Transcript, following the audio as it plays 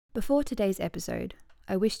Before today's episode,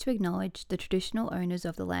 I wish to acknowledge the traditional owners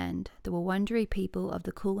of the land, the Wurundjeri people of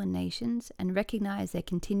the Kulin Nations, and recognise their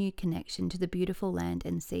continued connection to the beautiful land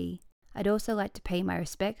and sea. I'd also like to pay my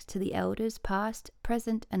respects to the elders past,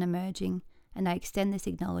 present and emerging, and I extend this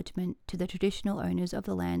acknowledgement to the traditional owners of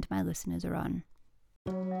the land my listeners are on.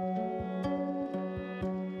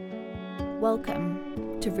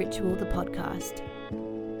 Welcome to Ritual the Podcast,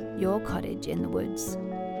 your cottage in the woods.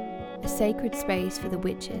 A sacred space for the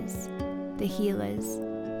witches, the healers,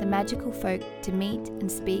 the magical folk to meet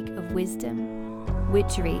and speak of wisdom,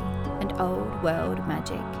 witchery, and old world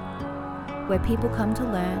magic, where people come to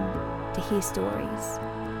learn, to hear stories,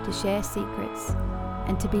 to share secrets,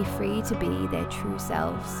 and to be free to be their true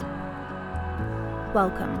selves.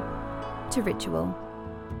 Welcome to Ritual.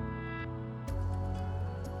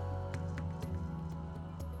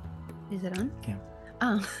 Is it on? Yeah.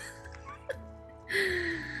 Oh.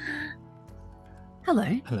 Hello.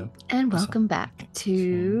 Hello. And welcome back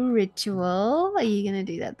to Ritual. Are you going to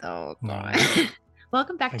do that though? No.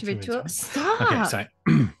 Welcome back to Ritual. Stop. Okay, sorry.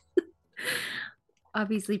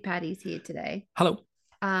 Obviously, Patty's here today. Hello.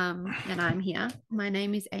 And I'm here. My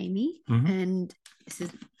name is Amy, and this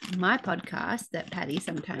is my podcast that Patty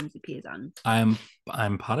sometimes appears on. I'm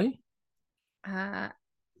Patty.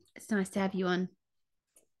 It's nice to have you on.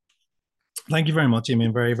 Thank you very much, Amy.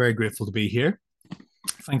 I'm very, very grateful to be here.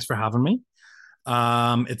 Thanks for having me.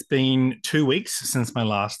 It's been 2 weeks since my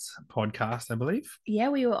last podcast, I believe. Yeah,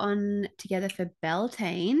 we were on together for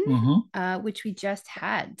Beltane, which we just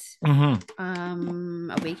had a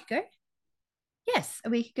week ago. Yes, a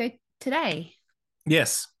week ago today.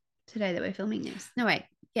 Yes. Today that we're filming this. No, wait.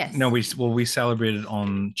 Yes. No, we celebrated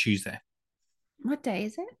on Tuesday. What day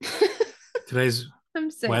is it? Today's I'm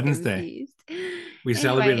so Wednesday. Confused. We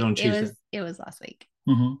celebrated on Tuesday. It was last week.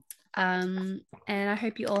 And I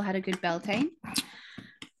hope you all had a good Beltane.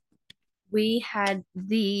 We had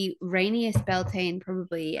the rainiest Beltane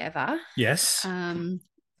probably ever. Yes.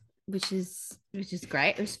 Which is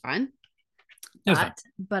great. It was fun. Fun.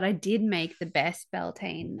 But I did make the best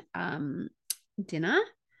Beltane dinner.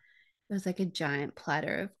 It was like a giant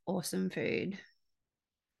platter of awesome food.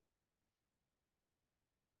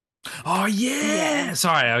 Oh yeah.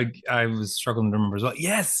 Sorry, I was struggling to remember as well.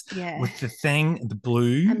 Yes. Yeah. With the thing, the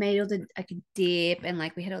blue. I made all the like a dip, and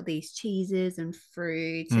like we had all these cheeses and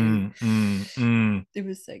fruits, and it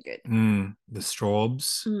was so good. The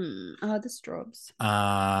straubs. Oh, the straubs.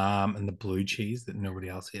 And the blue cheese that nobody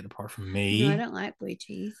else ate apart from me. No, I don't like blue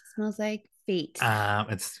cheese. It smells like feet.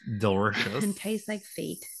 It's delicious. And tastes like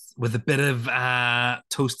feet. With a bit of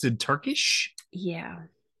toasted Turkish. Yeah.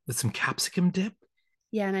 With some capsicum dip.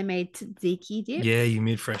 Yeah, and I made tzatziki dip. Yeah, you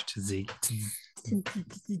made fresh tzatziki.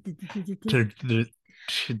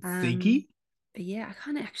 Tzatziki? But yeah, I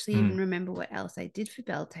can't actually even remember what else I did for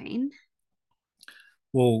Beltane.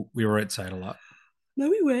 Well, we were outside a lot. No,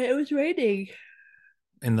 we weren't. It was raining.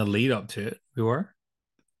 In the lead up to it, we were.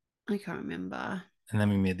 I can't remember. And then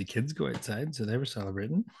we made the kids go outside, so they were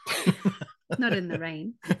celebrating. Not in the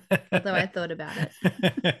rain, although I thought about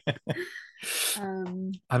it.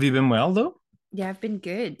 Have you been well, though? Yeah, I've been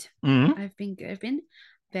good. I've been good. I've been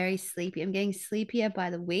very sleepy. I'm getting sleepier by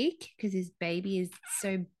the week because his baby is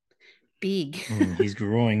so big. He's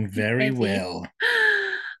growing very well.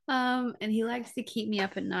 And he likes to keep me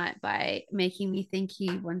up at night by making me think he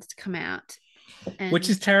wants to come out. Which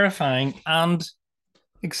is terrifying and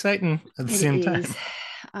exciting at the same time.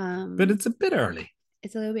 But it's a bit early.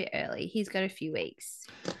 It's a little bit early. He's got a few weeks.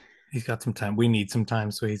 He's got some time. We need some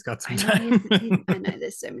time, so he's got some time. I know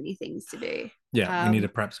there's so many things to do. Yeah, we need to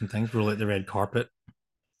prep some things. Roll out the red carpet.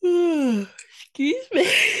 Excuse me.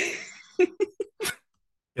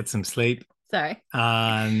 Get some sleep. Sorry.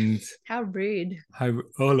 And how rude.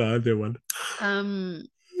 Hola, everyone. How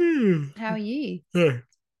are you?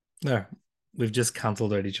 No, we've just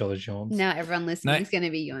cancelled out each other's yawns. Now everyone listening is going to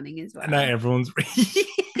be yawning as well. Now everyone's.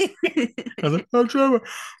 I was like, I'm trying.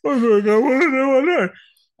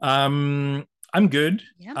 I'm good.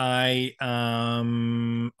 Yeah. I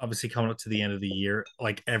obviously coming up to the end of the year,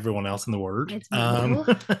 like everyone else in the world. It's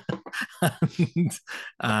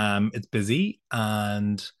and, it's busy,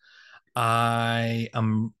 and I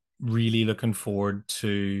am really looking forward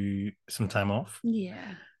to some time off.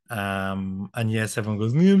 Yeah. And yes, everyone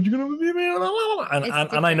goes, you're gonna be me,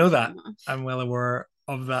 and I know that. I'm well aware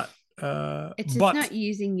of that. It's just not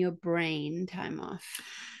using your brain time off.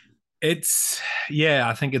 I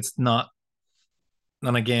think it's not.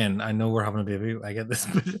 And again, I know we're having a baby. I get this,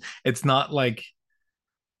 but it's not like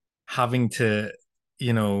having to,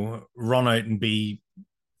 run out and be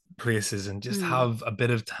places and just have a bit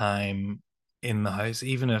of time in the house,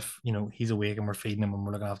 even if he's awake and we're feeding him and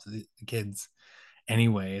we're looking after the kids.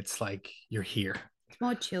 Anyway, it's like you're here. It's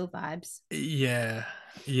more chill vibes. Yeah,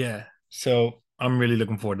 yeah. So I'm really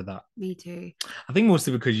looking forward to that. Me too. I think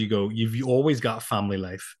mostly because you've always got family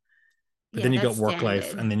life, but Yeah, then you've got that's work life,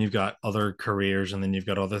 standard. and then you've got other careers, and then you've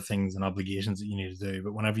got other things and obligations that you need to do.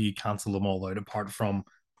 But whenever you cancel them all out, apart from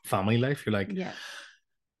family life, you're like, Yeah.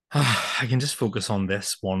 I can just focus on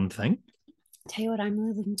this one thing. Tell you what I'm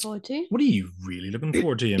really looking forward to. What are you really looking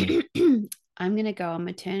forward to, Amy? I'm going to go on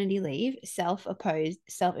maternity leave,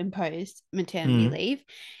 self-imposed maternity Mm. leave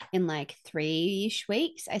in like 3-ish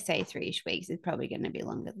weeks. I say 3-ish weeks. It's probably going to be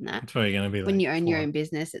longer than that. It's probably going to be When like you own your own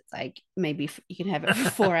business, it's like maybe you can have it for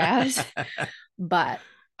 4 hours. But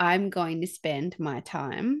I'm going to spend my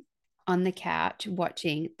time on the couch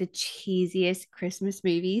watching the cheesiest Christmas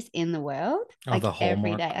movies in the world. Oh, Like the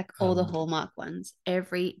every Hallmark. day, like all the Hallmark ones,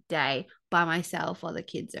 every day by myself while the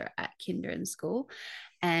kids are at kinder and school.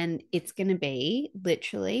 And it's going to be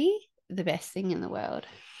literally the best thing in the world.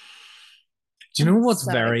 Do you know I'm what's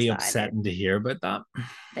so very excited upsetting to hear about that?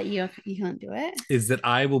 that you can't do it. Is that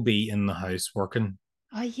I will be in the house working,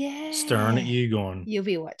 Oh yeah, staring at you, going, you'll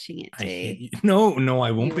be watching it "I too. hate you." No, no,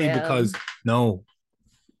 I won't You be will. because no,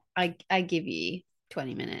 I give you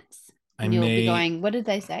 20 minutes I and you'll be may, going, what did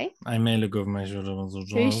they say? I may look over my shoulder.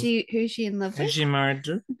 Who's she in love with? Is she married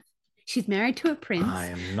to? She's married to a prince. I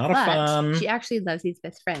am not a but fan she actually loves his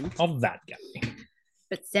best friend. of that guy.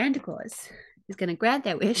 But Santa Claus is going to grant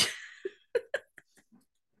that wish.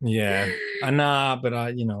 Yeah, but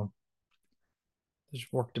there's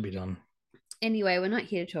work to be done. Anyway, we're not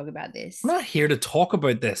here to talk about this. I'm not here to talk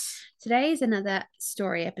about this. Today is another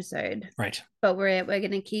story episode. Right. But we're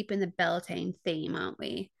going to keep in the Beltane theme, aren't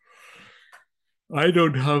we? I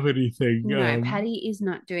don't have anything. No, Patty is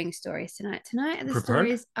not doing stories tonight. Tonight, the prepared?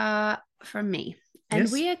 stories are from me. And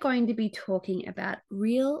Yes. we are going to be talking about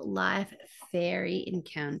real life fairy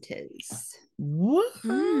encounters. What?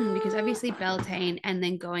 Because obviously Beltane and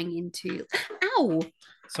then going into... Ow!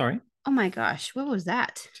 Sorry. Oh my gosh, what was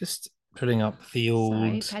that? Just putting up the old...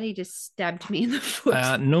 Sorry, Patty just stabbed me in the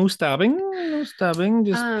foot. No stabbing. Just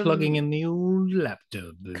plugging in the old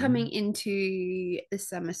laptop. Coming into the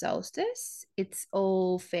summer solstice, it's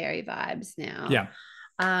all fairy vibes now. Yeah.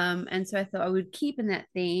 And so I thought I would keep in that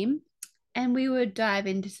theme and we would dive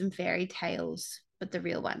into some fairy tales, but the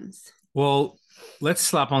real ones. Well, let's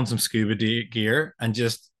slap on some scuba gear and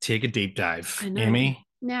just take a deep dive, Amy.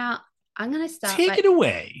 Now, I'm going to start. Take it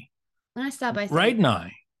away. I'm going to start by saying right now.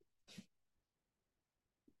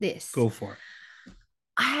 This. Go for it.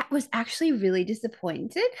 I was actually really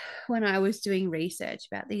disappointed when I was doing research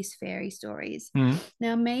about these fairy stories.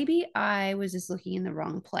 Now, maybe I was just looking in the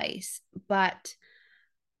wrong place,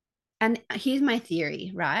 and here's my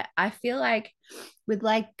theory, right? I feel like with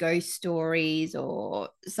like ghost stories or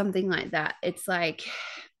something like that, it's like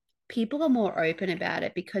people are more open about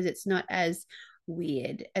it because it's not as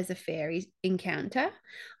weird as a fairy encounter.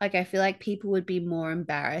 Like I feel like people would be more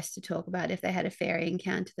embarrassed to talk about if they had a fairy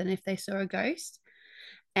encounter than if they saw a ghost.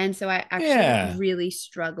 And so I actually really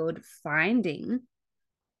struggled finding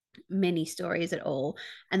many stories at all.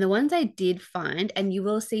 And the ones I did find, and you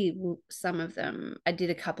will see some of them, I did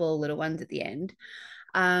a couple of little ones at the end.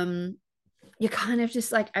 You're kind of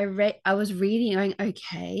just like, I was reading, going,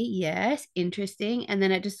 okay, yes, interesting. And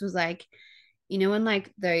then it just was like, in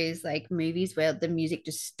like those like movies where the music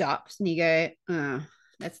just stops and you go, oh,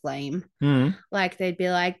 that's lame. Like they'd be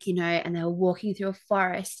like, and they were walking through a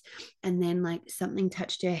forest and then like something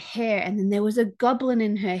touched her hair and then there was a goblin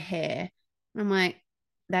in her hair. I'm like,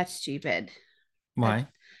 that's stupid. Why?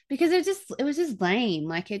 Because it was just lame.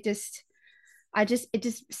 Like it just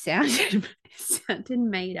sounded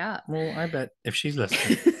made up. Well, I bet if she's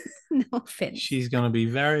listening, no offense, she's gonna be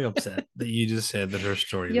very upset that you just said that her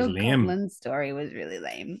story was lame. Your goblin story was really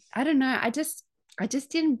lame. I don't know. I just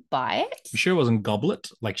didn't buy it. You sure it wasn't goblet?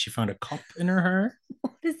 Like she found a cup in her hair?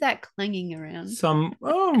 What is that clanging around?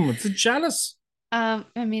 It's a chalice. I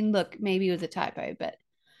mean, look, maybe it was a typo, but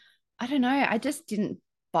I don't know. I just didn't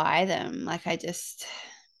buy them. Like I just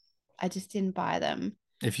didn't buy them.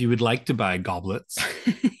 If you would like to buy goblets,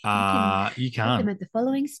 you can. Get them at the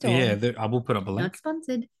following store. Yeah, I will put up a link. Not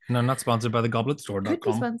sponsored. No, not sponsored by the gobletstore.com. Could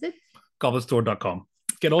be sponsored. Gobletstore.com.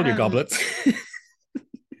 Get all your goblets.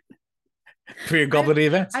 For your goblet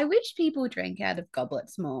events. I wish people drank out of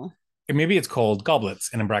goblets more. Maybe it's called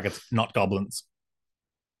goblets and in brackets, not goblins.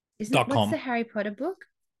 What's the Harry Potter book?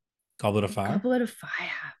 Goblet of Fire. Goblet of Fire.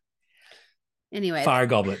 Anyway. Fire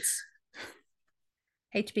goblets.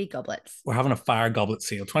 HB goblets. We're having a fire goblet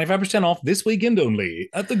sale. 25% off this weekend only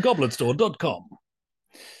at thegobletstore.com.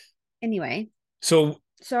 Anyway. So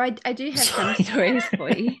So I do have some Sorry. stories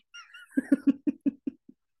for you.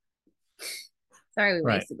 Sorry, we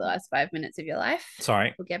Right. wasted the last 5 minutes of your life.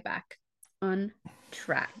 Sorry. We'll get back on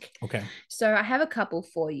track. Okay. So I have a couple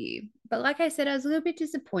for you. But like I said, I was a little bit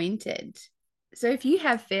disappointed. So if you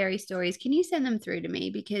have fairy stories, can you send them through to me?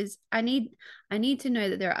 Because I need to know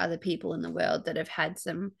that there are other people in the world that have had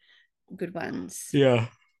some good ones. Yeah.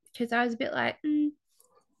 Because I was a bit like,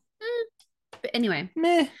 But anyway,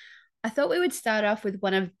 Meh. I thought we would start off with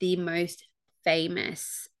one of the most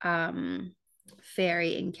famous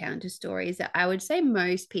fairy encounter stories that I would say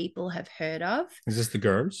most people have heard of. Is this the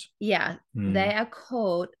girls? Yeah, they are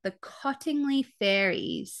called the Cottingley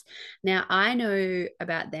Fairies. Now, I know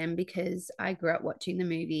about them because I grew up watching the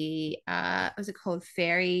movie. Was it called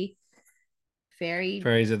Fairy?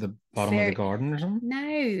 Fairies at the bottom of the garden or something? No,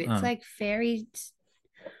 it's like Fairy.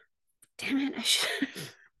 Damn it! I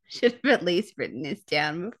should have at least written this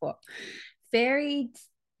down before. Fairy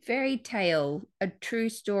tale, a true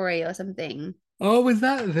story or something. Oh, was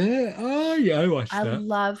that there? Oh, yeah, I watched I that.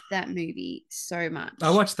 loved that movie so much. I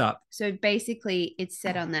watched that. So basically, it's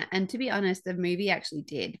set on that. And to be honest, the movie actually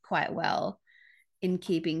did quite well in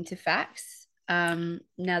keeping to facts. Now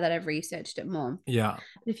that I've researched it more. Yeah.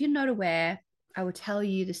 But if you're not aware, I will tell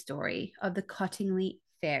you the story of the Cottingley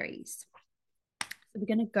Fairies. So we're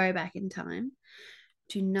going to go back in time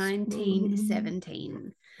to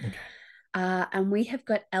 1917. Okay. And we have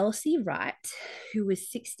got Elsie Wright, who was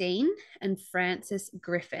 16, and Frances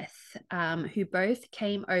Griffith, who both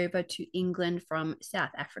came over to England from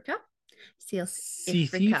South Africa. South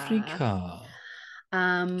Africa.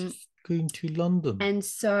 Just going to London. And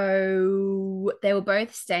so they were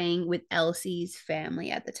both staying with Elsie's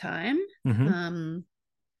family at the time. Mm-hmm.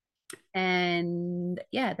 And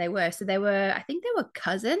yeah, they were. So I think they were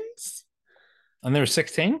cousins. And they were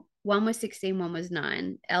 16? One was 16, one was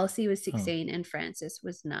 9. Elsie was 16 and Frances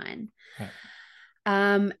was 9. Right.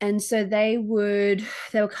 And so they were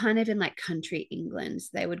kind of in like country England.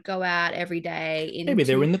 They would go out every day. Maybe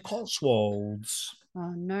they were in the Cotswolds.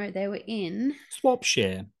 Oh no, they were in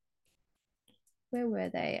Swapshire. Where were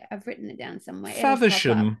they? I've written it down somewhere.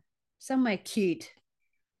 Faversham. Somewhere cute.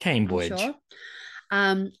 Cambridge. I'm sure.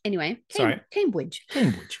 Anyway, Cambridge.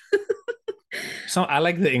 Cambridge. So I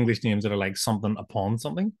like the English names that are like something upon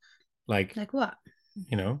something. Like what?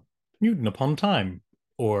 Newton upon time.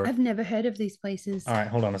 Or I've never heard of these places. All right,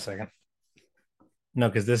 hold on a second. No,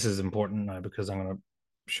 because this is important now because I'm going to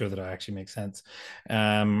sure that I actually make sense.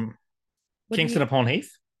 Kingston upon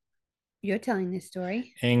Heath. You're telling this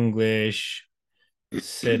story. English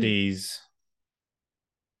cities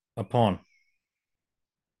upon.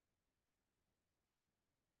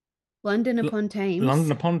 London upon Thames.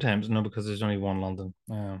 London upon Thames. No, because there's only one London.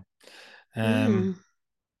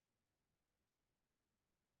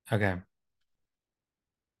 Okay.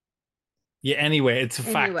 Yeah, anyway, it's a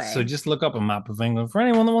fact. So just look up a map of England for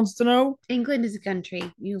anyone that wants to know. England is a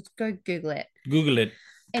country. You'll go Google it. Google it.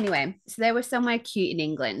 Anyway, so they were somewhere cute in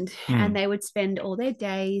England and they would spend all their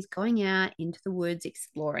days going out into the woods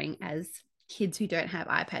exploring as kids who don't have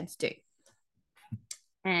iPads do.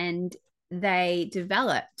 And they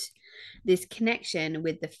developed this connection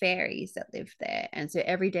with the fairies that lived there. And so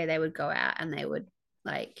every day they would go out and they would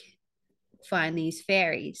like find these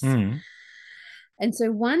fairies. And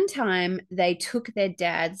so one time they took their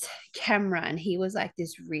dad's camera and he was like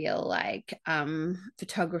this real like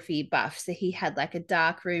photography buff. So he had like a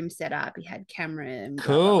dark room set up. He had camera and blah,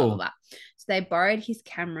 blah, blah, blah, blah. So they borrowed his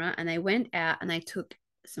camera and they went out and they took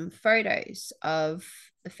some photos of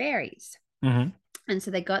the fairies. And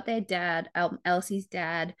so they got their dad, Elsie's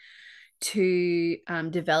dad, to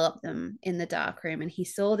develop them in the dark room. And he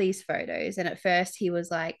saw these photos. And at first he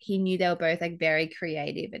was like, he knew they were both like very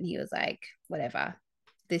creative. And he was like, whatever,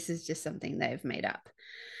 this is just something they've made up.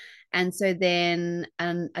 And so then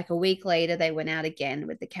like a week later, they went out again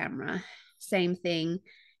with the camera. Same thing.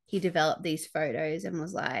 He developed these photos and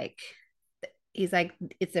was like, he's like,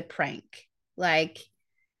 it's a prank. Like,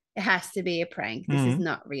 it has to be a prank. This is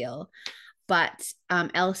not real. But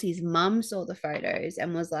Elsie's mum saw the photos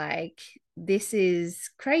and was like, this is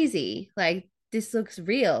crazy. Like, this looks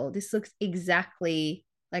real. This looks exactly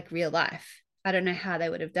like real life. I don't know how they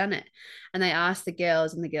would have done it. And they asked the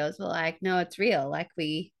girls and the girls were like, no, it's real. Like,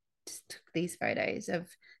 we just took these photos of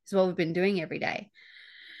this is what we've been doing every day.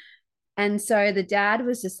 And so the dad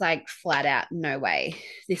was just like flat out, no way.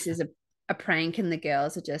 This is a prank and the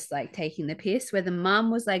girls are just like taking the piss, where the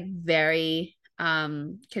mum was like very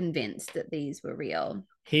convinced that these were real.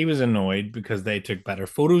 He was annoyed because they took better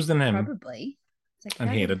photos than him. Probably. Like, and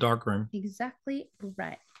he had a dark room. Exactly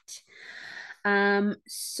right.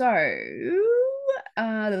 So where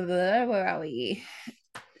are we?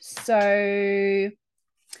 So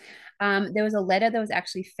there was a letter that was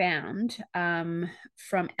actually found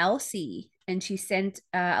from Elsie, and she sent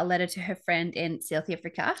a letter to her friend in South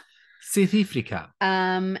Africa. South Africa.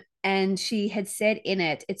 And she had said in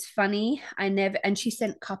it, it's funny, I never, and she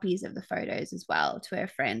sent copies of the photos as well to her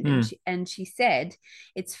friend. And she said,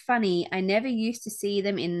 it's funny, I never used to see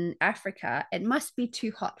them in Africa. It must be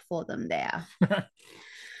too hot for them there.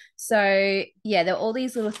 So yeah, there were all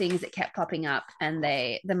these little things that kept popping up, and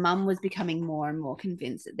the mum was becoming more and more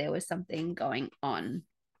convinced that there was something going on.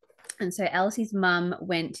 And so Elsie's mum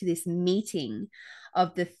went to this meeting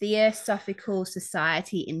of the Theosophical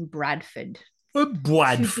Society in Bradford.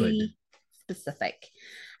 Bradford. To be specific.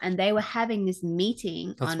 And they were having this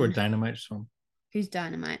meeting. That's where Dynamite's from. Who's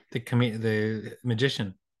Dynamite? The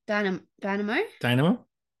magician. Dynamo? Dynamo?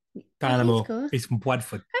 Dynamo. Cool. He's from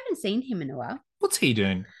Bradford. I haven't seen him in a while. What's he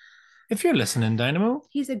doing? If you're listening, Dynamo.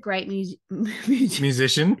 He's a great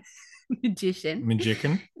musician. Magician.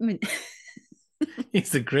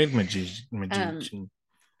 He's a great magician.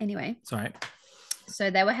 Anyway. Sorry. So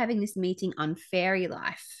they were having this meeting on fairy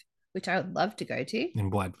life, which I would love to go to. In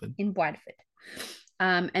Bradford.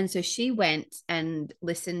 And so she went and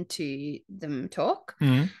listened to them talk.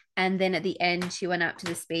 Mm-hmm. And then at the end, she went up to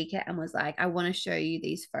the speaker and was like, I want to show you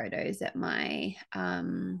these photos that my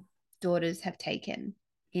daughters have taken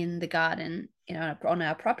in the garden on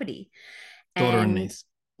our property. Daughter and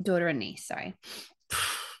niece, sorry.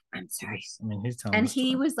 I'm sorry. I mean, he's telling and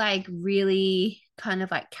he was like really kind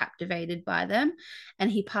of like captivated by them,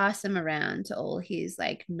 and he passed them around to all his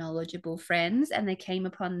like knowledgeable friends, and they came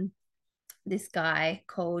upon this guy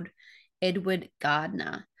called Edward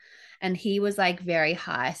Gardner, and he was like very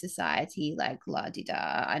high society, like la di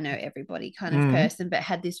da, I know everybody kind of person, but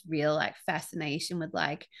had this real like fascination with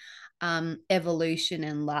like evolution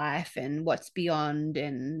and life and what's beyond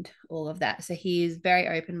and all of that. So he is very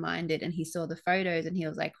open-minded, and he saw the photos and he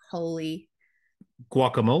was like, holy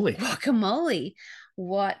guacamole,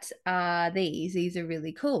 what are these are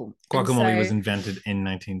really cool. Guacamole was invented in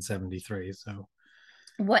 1973, so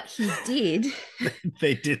what he did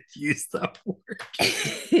they did use that word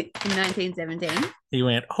in 1917. He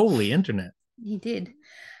went, holy internet. He did.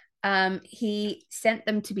 He sent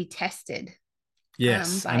them to be tested.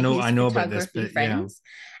 Yes, I know about this, but friends,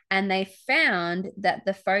 yeah. And they found that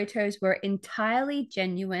the photos were entirely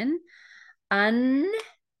genuine.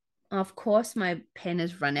 Of course, my pen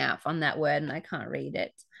has run out on that word and I can't read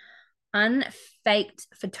it. Unfaked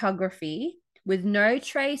photography with no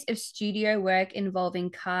trace of studio work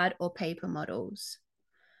involving card or paper models.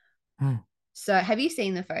 So have you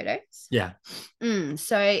seen the photos? Yeah.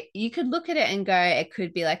 So you could look at it and go, it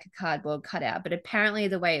could be like a cardboard cutout, but apparently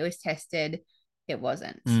the way it was tested, it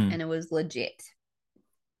wasn't, and it was legit.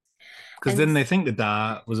 Because then they think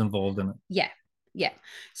that was involved in it. Yeah.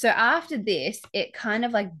 So after this, it kind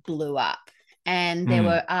of like blew up, and there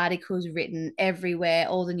were articles written everywhere.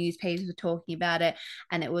 All the newspapers were talking about it,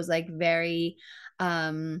 and it was like very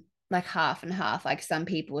like half and half. Like some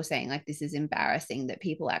people were saying like, this is embarrassing that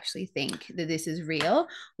people actually think that this is real,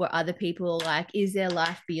 where other people were like, is there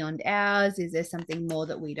life beyond ours? Is there something more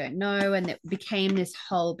that we don't know? And it became this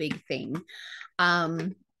whole big thing.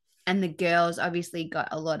 And the girls obviously got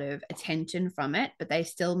a lot of attention from it, but they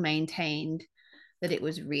still maintained that it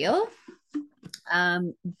was real.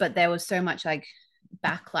 But there was so much like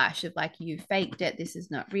backlash of like, you faked it, this is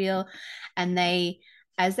not real. And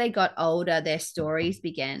as they got older, their stories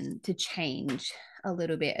began to change a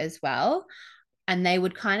little bit as well. And they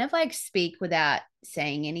would kind of like speak without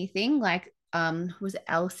saying anything. Like was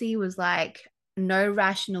Elsie was like, no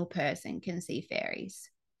rational person can see fairies.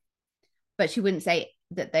 But she wouldn't say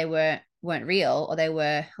that they weren't real or they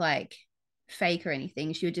were like fake or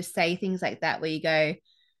anything. She would just say things like that where you go,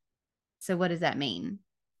 so what does that mean?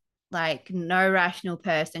 Like, no rational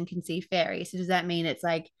person can see fairies. So does that mean it's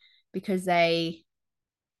like because they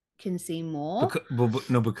can see more?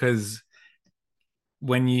 Because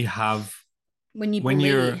when you have when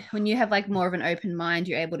you have like more of an open mind,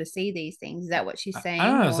 you're able to see these things. Is that what she's saying? I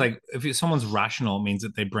don't know. It's like if someone's rational, it means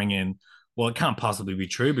that they bring in, well, it can't possibly be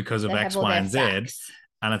true because of X, Y, and Z. Facts.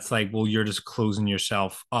 And it's like, well, you're just closing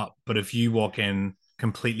yourself up. But if you walk in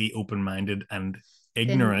completely open-minded and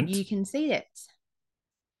ignorant, then you can see it.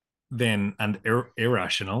 Then and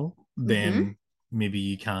irrational, then maybe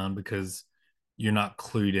you can, because you're not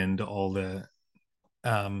clued into all the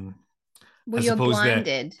well, you're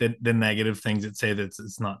blinded. The negative things that say that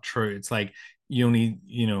it's not true. It's like you only,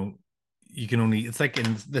 you can only, it's like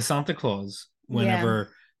in the Santa Claus,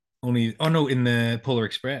 whenever in the Polar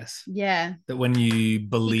Express. Yeah. That when you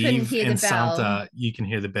believe in Santa, you can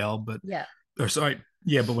hear the bell, but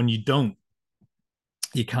but when you don't,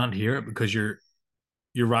 you can't hear it because your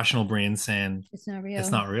rational brain saying it's not real.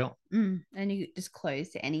 It's not real. And you just close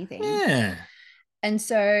to anything. Yeah. And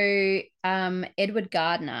so Edward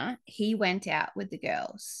Gardner, he went out with the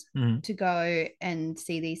girls to go and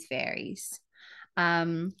see these fairies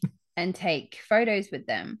and take photos with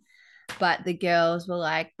them. But the girls were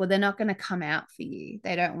like, well, they're not going to come out for you.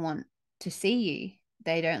 They don't want to see you.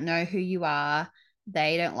 They don't know who you are.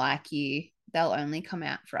 They don't like you. They'll only come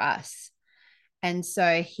out for us. And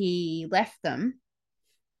so he left them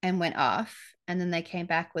and went off. And then they came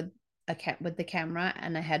back with the camera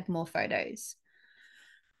and they had more photos.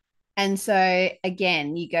 And so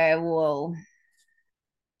again, you go, well,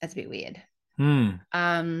 that's a bit weird. But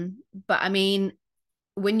I mean,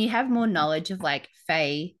 when you have more knowledge of like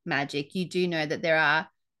fae magic, you do know that there are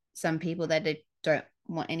some people that don't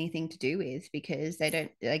want anything to do with because they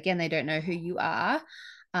don't know who you are.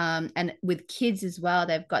 And with kids as well,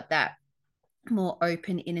 they've got that more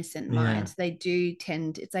open, innocent mind. So they do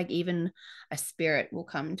tend, it's like even a spirit will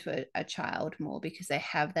come to a child more because they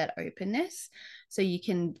have that openness. So you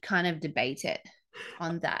can kind of debate it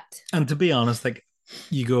on that. And to be honest, like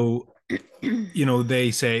you go,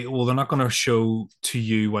 they say, well, they're not going to show to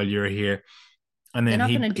you while you're here. And then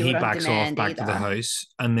he backs off back to the house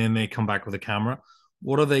and then they come back with a camera.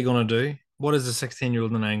 What are they going to do? What is a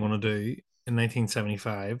 16-year-old and 9 going to do in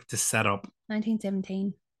 1975 to set up?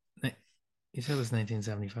 1917. You said it was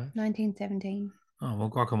 1975? 1917. Oh, well,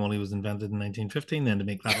 guacamole was invented in 1915 then to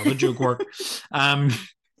make that other joke work.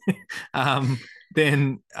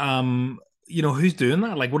 Then, who's doing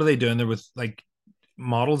that? Like, what are they doing there with, like,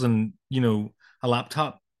 models and, a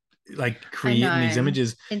laptop, like, creating these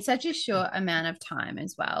images? In such a short amount of time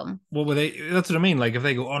as well. What were they? That's what I mean. Like, if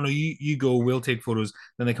they go, oh, no, you go, we'll take photos,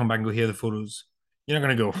 then they come back and go, here are the photos. You're not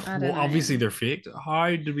going to go, well, obviously they're faked. How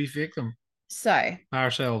did we fake them? So.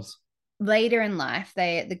 Ourselves. Later in life,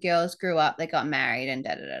 the girls grew up, they got married and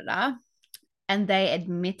and they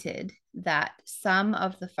admitted that some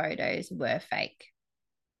of the photos were fake,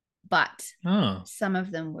 but some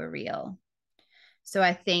of them were real. So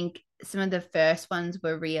I think some of the first ones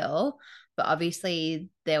were real, but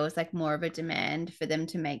obviously there was like more of a demand for them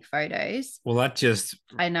to make photos. Well, that just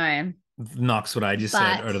I know knocks what I just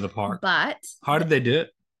said out of the park. But how did they do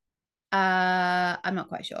it? I'm not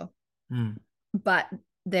quite sure. But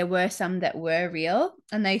there were some that were real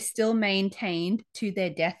and they still maintained to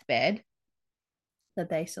their deathbed that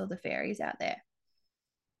they saw the fairies out there.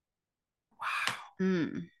 Wow.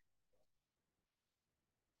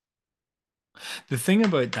 The thing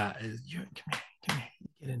about that is, can you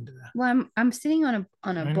get into that? Well, I'm sitting on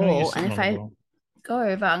a ball, and if I go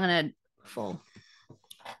over, I'm gonna fall.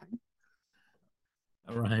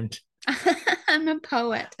 That rhymed. I'm a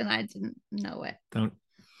poet, and I didn't know it.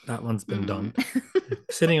 That one's been done.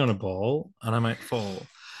 Sitting on a ball, and I might fall.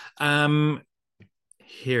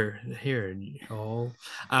 Here, all.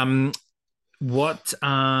 What was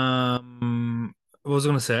I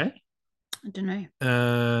going to say? I don't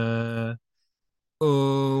know.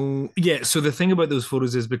 Oh, yeah. So the thing about those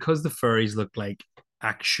photos is because the furries look like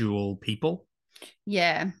actual people.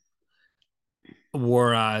 Yeah.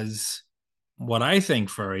 Whereas what I think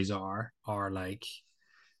furries are like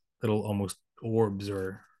little almost orbs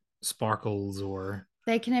or sparkles, or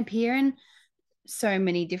they can appear in so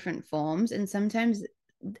many different forms, and sometimes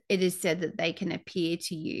it is said that they can appear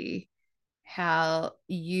to you how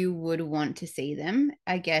you would want to see them,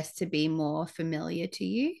 I guess, to be more familiar to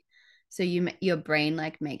you. So your brain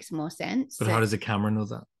like makes more sense. But how does the camera know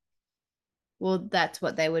that? Well, that's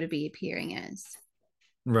what they would be appearing as.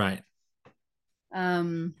 Right.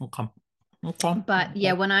 Okay. But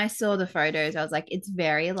yeah, when I saw the photos, I was like, it's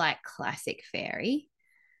very like classic fairy,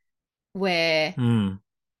 where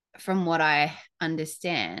from what I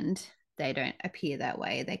understand, they don't appear that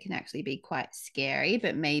way. They can actually be quite scary,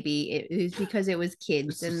 but maybe it was because it was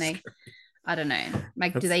kids and they, I don't know,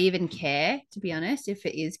 like, do they even care, to be honest, if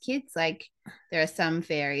it is kids? Like, there are some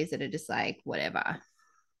fairies that are just like, whatever.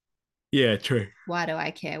 Yeah, true. Why do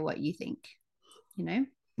I care what you think?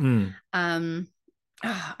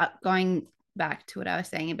 Going back to what I was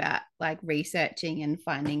saying about like researching and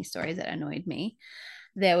finding stories that annoyed me,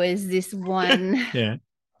 there was this one. Yeah.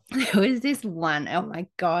 There was this one. Oh my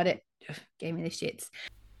God, it gave me the shits.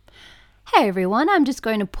 Hey everyone, I'm just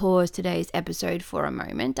going to pause today's episode for a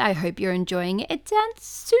moment. I hope you're enjoying it. It sounds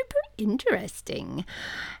super interesting.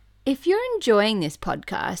 If you're enjoying this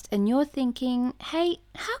podcast and you're thinking, hey,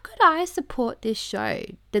 how could I support this show?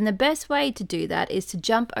 Then the best way to do that is to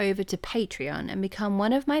jump over to Patreon and become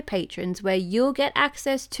one of my patrons, where you'll get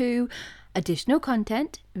access to additional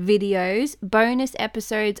content, videos, bonus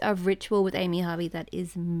episodes of Ritual with Amy Harvey, that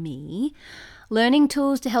is me, learning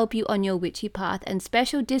tools to help you on your witchy path, and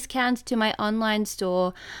special discounts to my online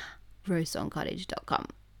store, rosethorncottage.com.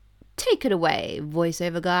 Take it away,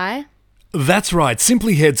 voiceover guy. That's right.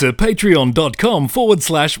 Simply head to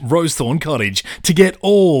patreon.com/Rosethorn Cottage to get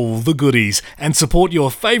all the goodies and support your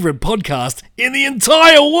favourite podcast in the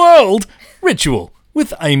entire world, Ritual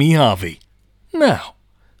with Amy Harvey. Now,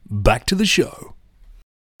 back to the show.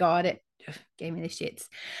 God, it gave me the shits.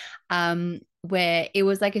 Where it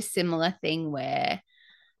was like a similar thing where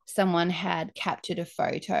someone had captured a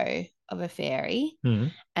photo of a fairy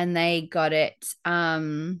and they got it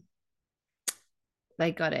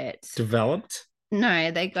developed.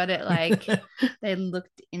 No, they got it like they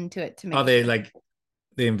looked into it to make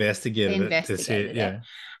they investigated it to see it. Yeah.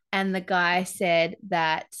 And the guy said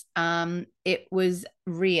that it was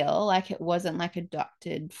real, like it wasn't like a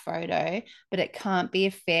doctored photo, but it can't be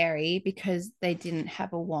a fairy because they didn't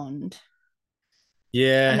have a wand.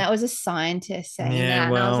 Yeah. And that was a scientist saying that.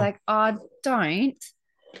 And I was like, oh, don't.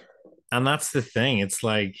 And that's the thing. It's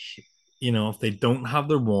like, if they don't have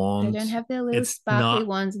their wand, they don't have their little sparkly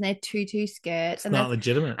wands and their tutu skirts. It's not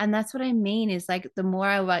legitimate. And that's what I mean is like the more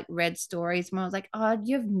I read stories, more I was like, oh,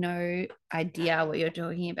 you have no idea what you're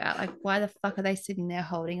talking about. Like, why the fuck are they sitting there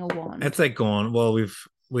holding a wand? It's like going, well,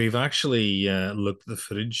 we've actually looked at the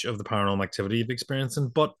footage of the paranormal activity you've experiencing,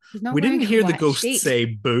 but we didn't hear the ghost say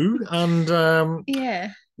boo. And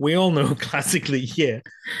we all know classically,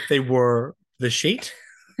 they were the sheet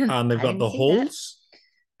and they've got the holes.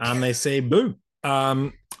 And they say boo.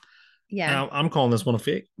 Now I'm calling this one a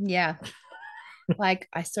fake. Yeah. Like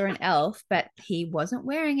I saw an elf, but he wasn't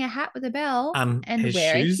wearing a hat with a bell and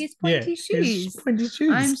wearing his pointy shoes. His pointy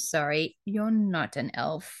shoes. I'm sorry, you're not an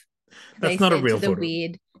elf. That's not a real photo. The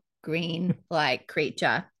weird green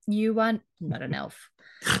creature. You are not an elf.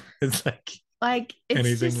 It's like it's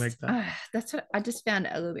anything like that. That's what I just found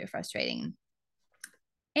a little bit frustrating.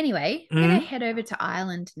 Anyway, we're going to head over to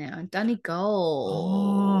Ireland now, Donegal.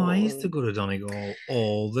 Oh, I used to go to Donegal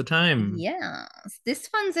all the time. Yes. This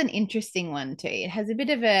one's an interesting one too. It has a bit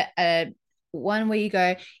of a one where you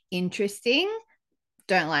go, interesting,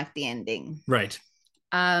 don't like the ending. Right.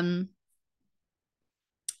 It's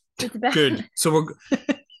about... Good. So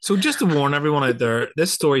just to warn everyone out there,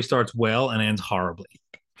 this story starts well and ends horribly.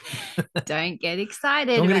 Don't get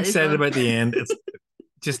excited. Don't get excited about the end. It's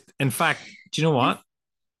just, in fact, do you know what?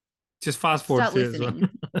 Just fast forward. Start listening.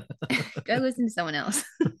 Go listen to someone else.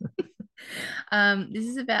 This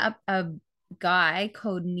is about a guy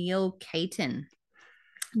called Neil Caton.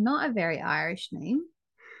 Not a very Irish name,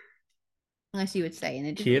 unless you would say in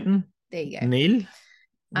a different... Caton. There you go. Neil.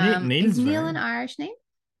 Is Neil an Irish name?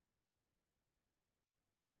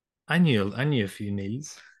 I knew a few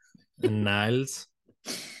Neils and Niles.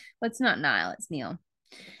 Well, it's not Niall, it's Neil.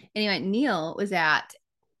 Anyway, Neil was out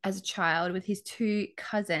as a child with his two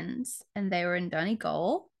cousins, and they were in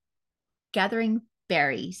Donegal gathering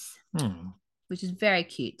berries, which is very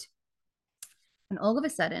cute. And all of a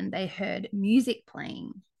sudden, they heard music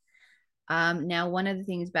playing. Now, one of the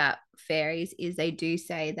things about fairies is they do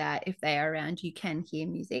say that if they are around, you can hear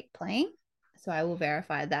music playing. So I will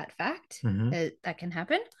verify that fact, that can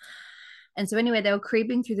happen. And so anyway, they were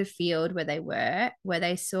creeping through the field where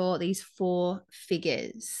they saw these four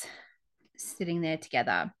figures sitting there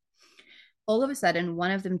together. All of a sudden, one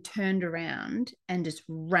of them turned around and just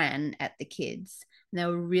ran at the kids. And they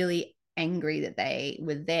were really angry that they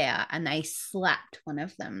were there, and they slapped one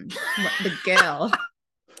of them, the girl.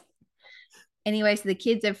 Anyway, so the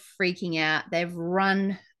kids are freaking out. They've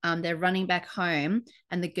run, they're running back home,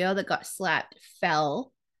 and the girl that got slapped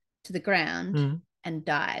fell to the ground and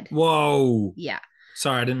died. Whoa. Yeah.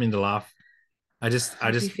 Sorry, I didn't mean to laugh. I just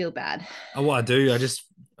you feel bad. Oh, well, I do. I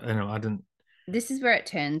didn't. This is where it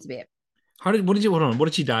turns a bit. What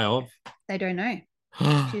did she die of? They don't know. She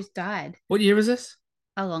just died. What year was this?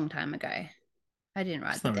 A long time ago. I didn't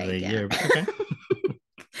write the date really down. Year, but okay.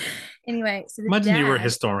 Anyway, so imagine you were a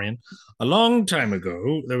historian. A long time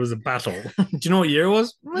ago, there was a battle. Do you know what year it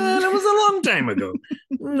was? Well, it was a long time ago.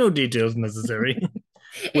 No details necessary.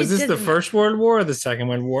 Was this the First World War or the Second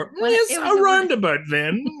World War? Yes, around about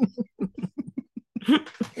then.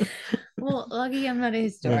 Well, lucky I'm not a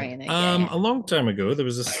historian. Okay. A long time ago, there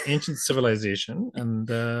was this ancient civilization, and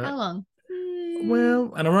how long?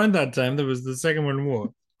 Well, and around that time, there was the Second World War.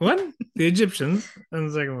 What? The Egyptians and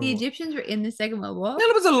the Second World War. The Egyptians were in the Second World War? Well,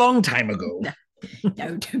 it was a long time ago.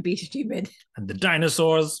 No, don't be stupid. And the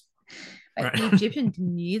dinosaurs. Right. The Egyptians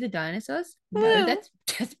knew the dinosaurs? No, well, that's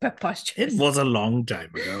preposterous. It was a long time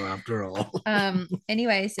ago, after all.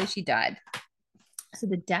 Anyway, so she died. So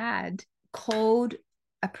the dad called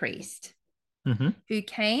a priest who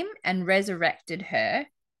came and resurrected her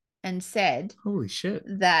and said, holy shit,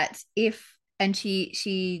 that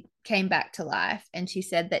she came back to life, and she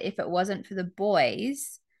said that if it wasn't for the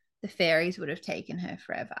boys, the fairies would have taken her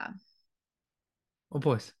forever. What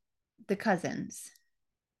boys? The cousins.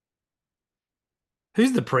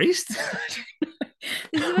 Who's the priest?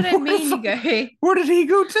 This is what I mean. You go, where did he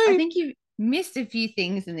go to? I think you missed a few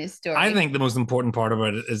things in this story. I think the most important part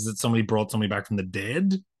about it is that somebody brought somebody back from the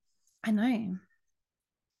dead. I know.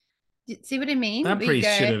 See what I mean? That priest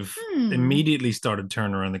should have immediately started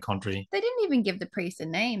turning around the country. They didn't even give the priest a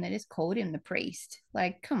name. They just called him the priest.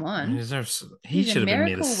 Like, come on. He should have been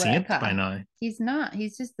made a saint by now. He's not.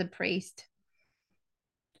 He's just the priest.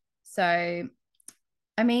 So,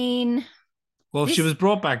 I mean... Well, if she was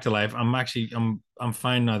brought back to life, I'm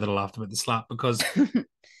fine now that I laughed about the slap, because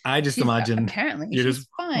I just imagine you're just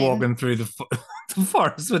walking through the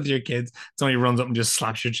forest with your kids. Somebody runs up and just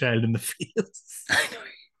slaps your child in the face.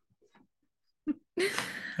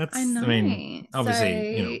 I know. I mean,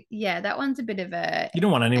 obviously, so, yeah, that one's a bit of a... You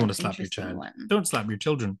don't want anyone to slap your child. Don't slap your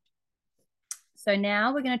children. So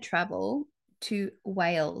now we're going to travel to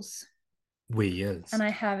Wales. Wales. And I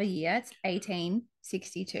have a year. It's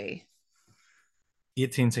 1862.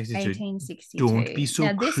 1862. Don't be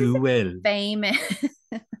so cruel. Is famous.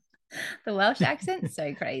 The Welsh accent's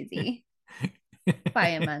so crazy.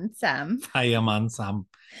 Fireman Sam. Fireman Sam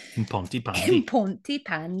in Pontypandy. In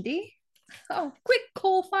Pontypandy. Oh, quick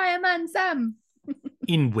call Fireman Sam.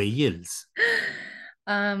 In Wales.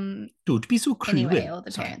 Don't be so cruel. Anyway, all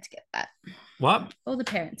the parents get that. What? All the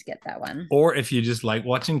parents get that one. Or if you just like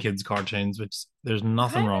watching kids' cartoons, which there's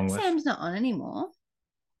nothing wrong with. Sam's not on anymore.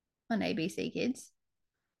 On ABC Kids.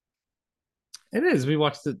 It is. We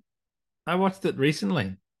watched it. I watched it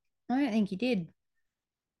recently. I don't think you did.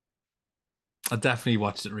 I definitely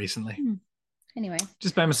watched it recently. Anyway.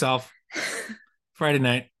 Just by myself. Friday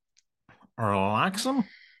night. Relaxing.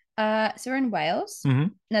 So we're in Wales. Mm-hmm.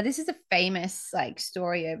 Now, this is a famous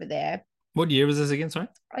story over there. What year was this again? Sorry?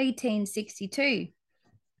 1862.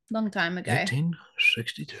 Long time ago.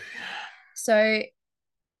 1862. So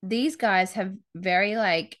these guys have very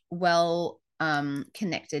well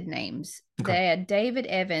connected names. Okay. They are David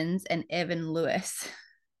Evans and Evan Lewis.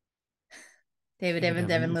 David Evans.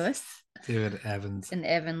 And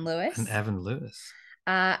Evan Lewis.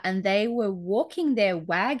 And they were walking their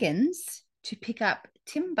wagons to pick up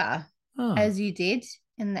timber, as you did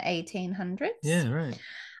in the 1800s. Yeah, right.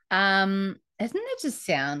 Doesn't that just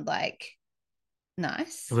sound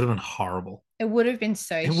nice? It would have been horrible. It would have been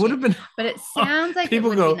so. It would have been. But it sounds like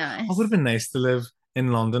people it would be nice. It would have been nice to live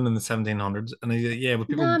in London in the 1700s, and with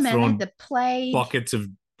people throwing the plague, buckets of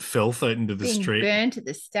filth out into the street, burnt at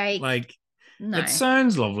the stake. No. It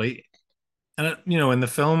sounds lovely, and in the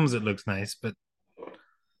films it looks nice, but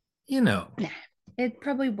nah, it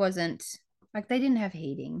probably wasn't. They didn't have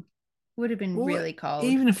heating. Would have been really cold.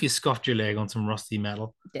 Even if you scuffed your leg on some rusty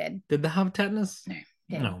metal, dead. Did they have tetanus? No.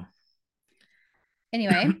 Dead. No.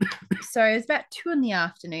 Anyway, so it was about 2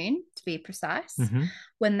 p.m, to be precise,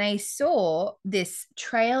 when they saw this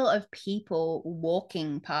trail of people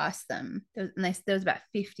walking past them. There was about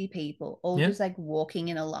 50 people, all just walking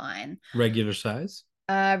in a line. Regular size?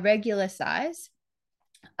 Regular size.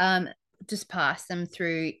 Just past them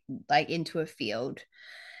through into a field.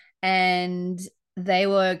 And they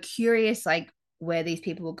were curious where these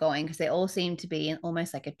people were going, because they all seemed to be in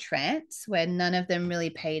almost a trance where none of them really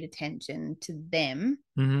paid attention to them,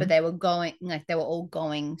 but they were going they were all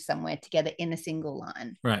going somewhere together in a single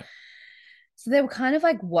line. Right. So they were kind of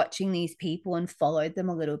watching these people and followed them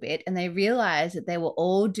a little bit, and they realized that they were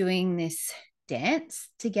all doing this dance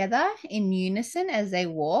together in unison as they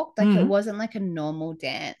walked. It wasn't a normal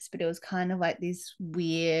dance, but it was kind of this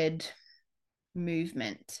weird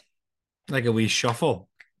movement. Like a wee shuffle.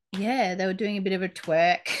 Yeah, they were doing a bit of a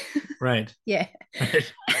twerk. Right. Yeah.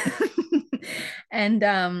 Right. And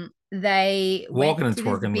they walking and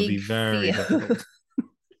twerking would be very difficult.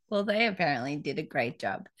 Well, they apparently did a great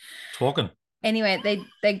job. Twerking. Anyway,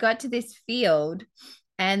 they got to this field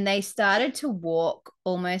and they started to walk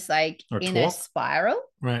almost in a spiral.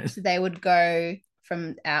 Right. So they would go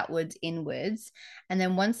from outwards inwards, and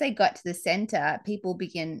then once they got to the center, people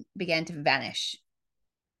began to vanish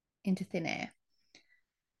into thin air.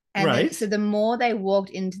 And then, so the more they walked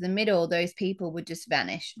into the middle, those people would just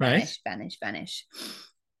vanish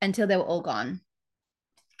until they were all gone.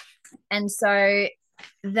 And so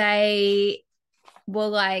they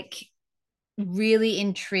were really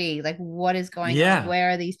intrigued, what is going on?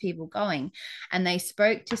 Where are these people going? And they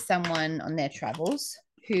spoke to someone on their travels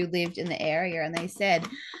who lived in the area, and they said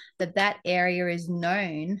that area is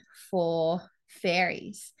known for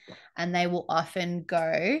fairies, and they will often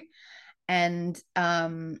go and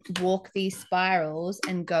walk these spirals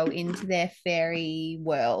and go into their fairy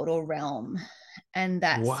world or realm. And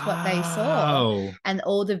that's what they saw. And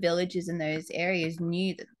all the villagers in those areas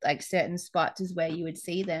knew that like certain spots is where you would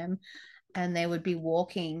see them, and they would be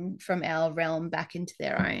walking from our realm back into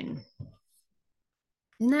their own.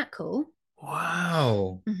 Isn't that cool?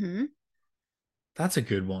 Wow. Mm-hmm. That's a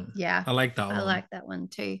good one. Yeah. I like that one. I like that one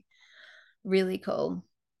too. Really cool.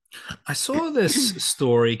 I saw this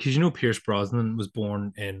story because Pierce Brosnan was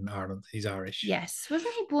born in Ireland. He's Irish. Yes.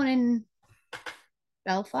 Wasn't he born in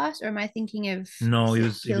Belfast, or am I thinking of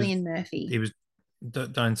Cillian Murphy? He was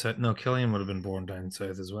down south. No, Cillian would have been born down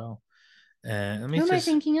south as well. Who am I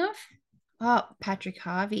thinking of? Oh, Patrick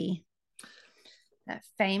Harvey. That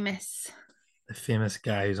famous. The famous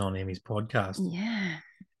guy who's on Amy's podcast. Yeah.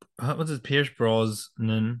 What was it? Pierce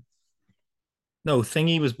Brosnan. No,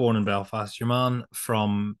 Thingy was born in Belfast. Your man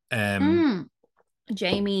from Jamie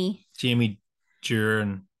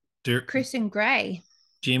Duran. Christian Grey.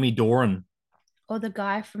 Jamie Doran. Or the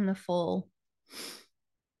guy from The Fall.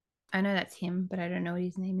 I know that's him, but I don't know what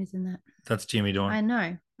his name is in that. That's Jamie Doran. I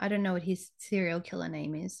know. I don't know what his serial killer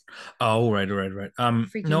name is. Oh, right.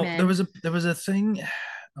 Freaky no, man. there was a thing.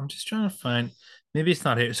 I'm just trying to find. Maybe it's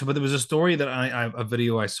not here. So, but there was a story that a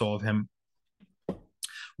video I saw of him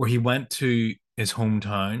where he went to his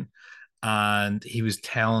hometown and he was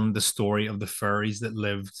telling the story of the fairies that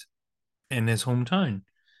lived in his hometown. And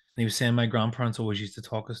he was saying my grandparents always used to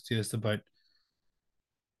talk to us about.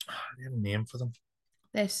 They had a name for them.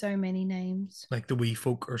 There's so many names. Like the wee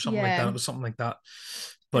folk or something like that. It was something like that.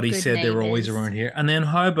 But he said neighbors. they were always around here. And then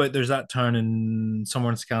how about there's that town in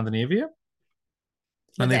somewhere in Scandinavia?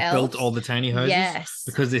 And they built all the tiny houses. Yes.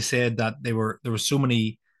 Because they said that there were so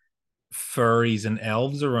many fairies and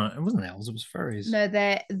elves around. It wasn't elves, it was fairies. No,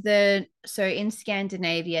 so in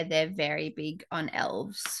Scandinavia, they're very big on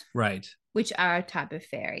elves. Right. Which are a type of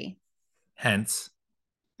fairy. Hence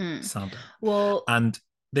Santa. Well, and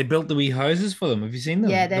they built the wee houses for them. Have you seen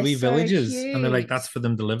them? Yeah, the wee villages. Cute. And they're like, that's for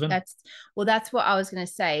them to live in. That's what I was going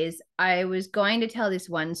to say is I was going to tell this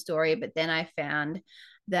one story, but then I found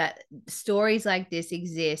that stories like this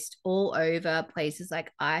exist all over places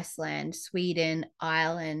like Iceland, Sweden,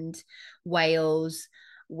 Ireland, Wales,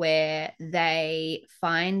 where they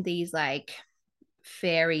find these like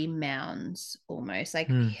fairy mounds, almost like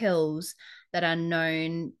hills that are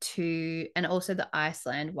known to, and also the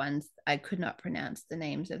Iceland ones, I could not pronounce the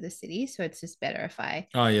names of the cities, so it's just better if I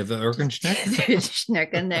the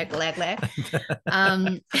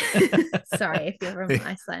sorry if you're from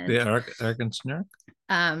Iceland. The Erkenschnerk.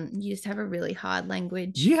 You just have a really hard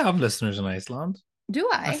language. Do you have listeners in Iceland? Do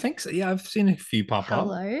I? I think so. Yeah, I've seen a few pop up.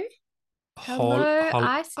 Hello,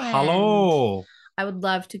 Iceland. Hello. I would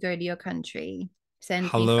love to go to your country. Send me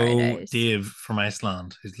photos. Hello, Dave from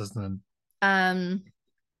Iceland, who's listening. Do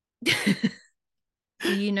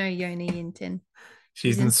you know Yoni Yinton?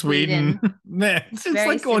 She's in Sweden. It's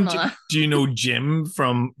like going, do you know Jim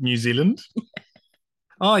from New Zealand?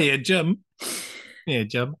 Oh yeah, Jim. Yeah,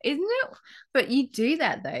 Jim. Isn't it? But you do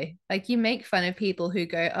that though. Like you make fun of people who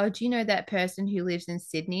go, oh, do you know that person who lives in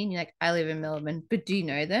Sydney? And you're like, I live in Melbourne, but do you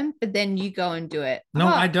know them? But then you go and do it. No,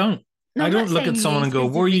 I don't. I don't look at someone and go,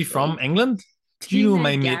 where are you from? England? Do you know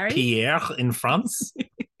my mate Pierre in France?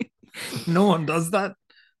 No one does that.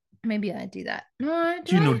 Maybe I do that. No,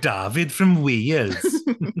 do you know David from Wales?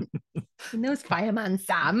 He knows Fireman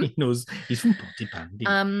Sam. He's from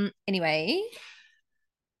Pontypandy. Anyway,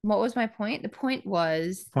 what was my point? The point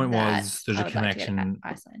was there's a connection.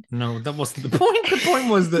 Iceland. No, that wasn't the point. The point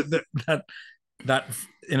was that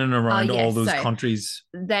in and around all those countries,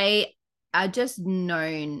 they are just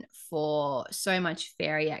known for so much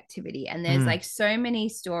fairy activity, and there's like so many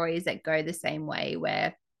stories that go the same way,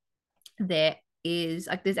 where there is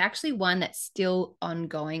like there's actually one that's still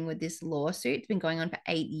ongoing with this lawsuit. It's been going on for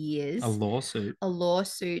 8 years. A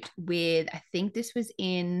lawsuit with, I think this was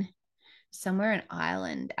in somewhere in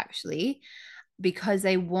Ireland actually, because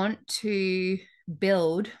they want to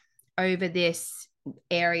build over this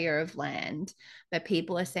area of land, but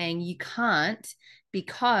people are saying you can't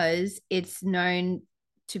because it's known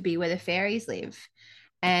to be where the fairies live.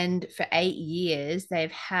 And for 8 years,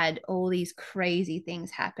 they've had all these crazy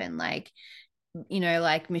things happen, like,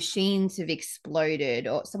 like machines have exploded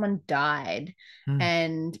or someone died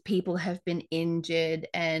and people have been injured.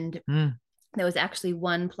 And there was actually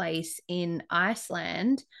one place in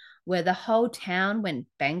Iceland where the whole town went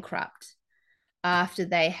bankrupt after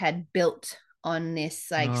they had built on this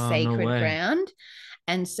sacred ground.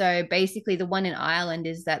 And so basically the one in Ireland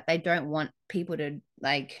is that they don't want people to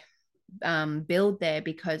build there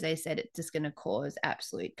because they said it's just going to cause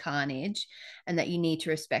absolute carnage, and that you need to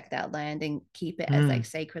respect that land and keep it as like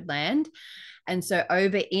sacred land. And so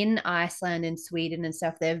over in Iceland and Sweden and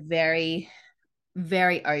stuff, they're very,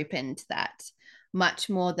 very open to that, much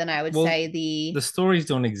more than I would say the stories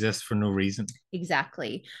don't exist for no reason.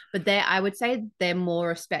 Exactly. But I would say they're more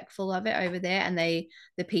respectful of it over there, and the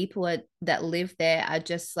people that live there are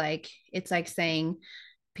just like, it's like saying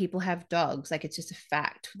people have dogs, like it's just a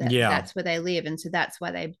fact that that's where they live. And so that's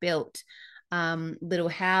why they built little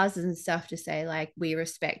houses and stuff to say like, we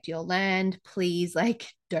respect your land, please, like,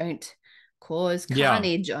 don't cause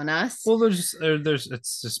carnage on us. Well, there's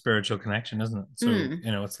it's a spiritual connection, isn't it? So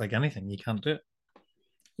you know, it's like anything, you can't do it.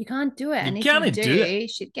 You can't do it. And if you do,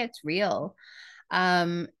 shit gets real.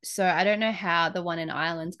 So I don't know how the one in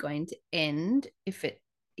Ireland's going to end.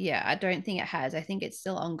 I don't think it has. I think it's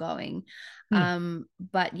still ongoing.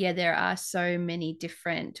 But yeah, there are so many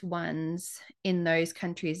different ones in those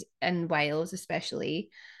countries, and Wales especially,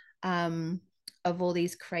 of all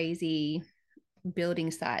these crazy building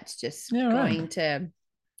sites just going to.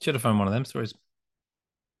 Should have found one of them stories.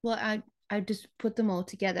 Well, I just put them all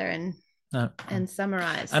together and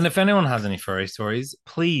summarized. And if anyone has any furry stories,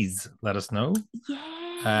 please let us know.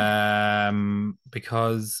 Yeah.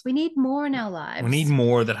 Because we need more in our lives. We need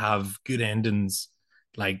more that have good endings,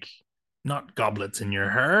 like not goblets in your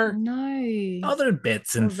hair. No. Other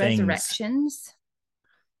bits and things. Resurrections.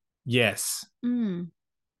 Yes.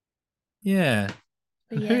 Yeah.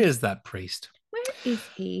 Who is that priest? Where is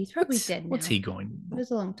he? He's probably dead now. What's he going? It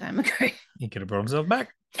was a long time ago. He could have brought himself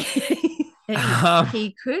back.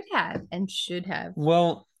 He could have and should have.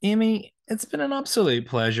 Well, Amy, it's been an absolute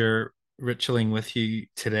pleasure ritualing with you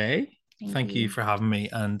today. Thank you for having me,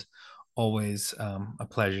 and always a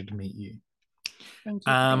pleasure to meet you. Thank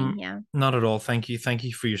you for being here. Not at all. Thank you. Thank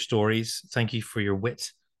you for your stories. Thank you for your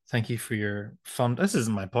wit. Thank you for your fun. This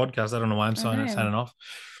isn't my podcast. I don't know why I'm signing off.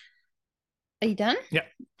 Are you done? Yeah.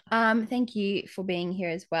 Thank you for being here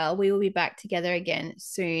as well. We will be back together again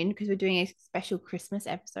soon because we're doing a special Christmas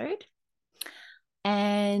episode.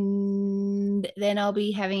 And then I'll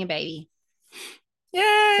be having a baby.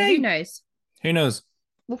 Yay! So who knows? Who knows?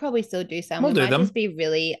 We'll probably still do some. We might just be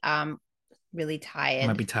really tired.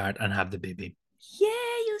 Might be tired and have the baby. Yeah,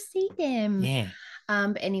 you'll see them. Yeah.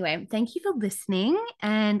 But anyway, thank you for listening.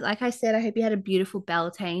 And like I said, I hope you had a beautiful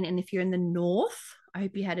Beltane. And if you're in the north, I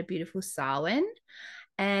hope you had a beautiful Samhain.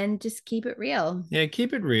 And just keep it real. Yeah,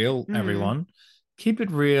 keep it real, everyone. Keep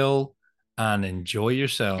it real and enjoy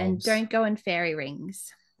yourselves. And don't go in fairy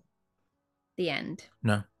rings. The end.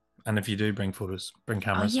 No. And if you do, bring photos, bring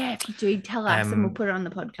cameras. Oh, yeah, if you do, tell us and we'll put it on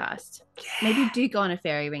the podcast. Yeah. Maybe do go on a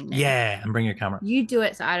fairy ring then. Yeah, and bring your camera. You do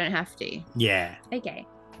it so I don't have to. Yeah. Okay.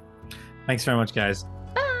 Thanks very much, guys.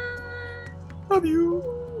 Bye. Love you.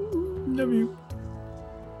 Love you.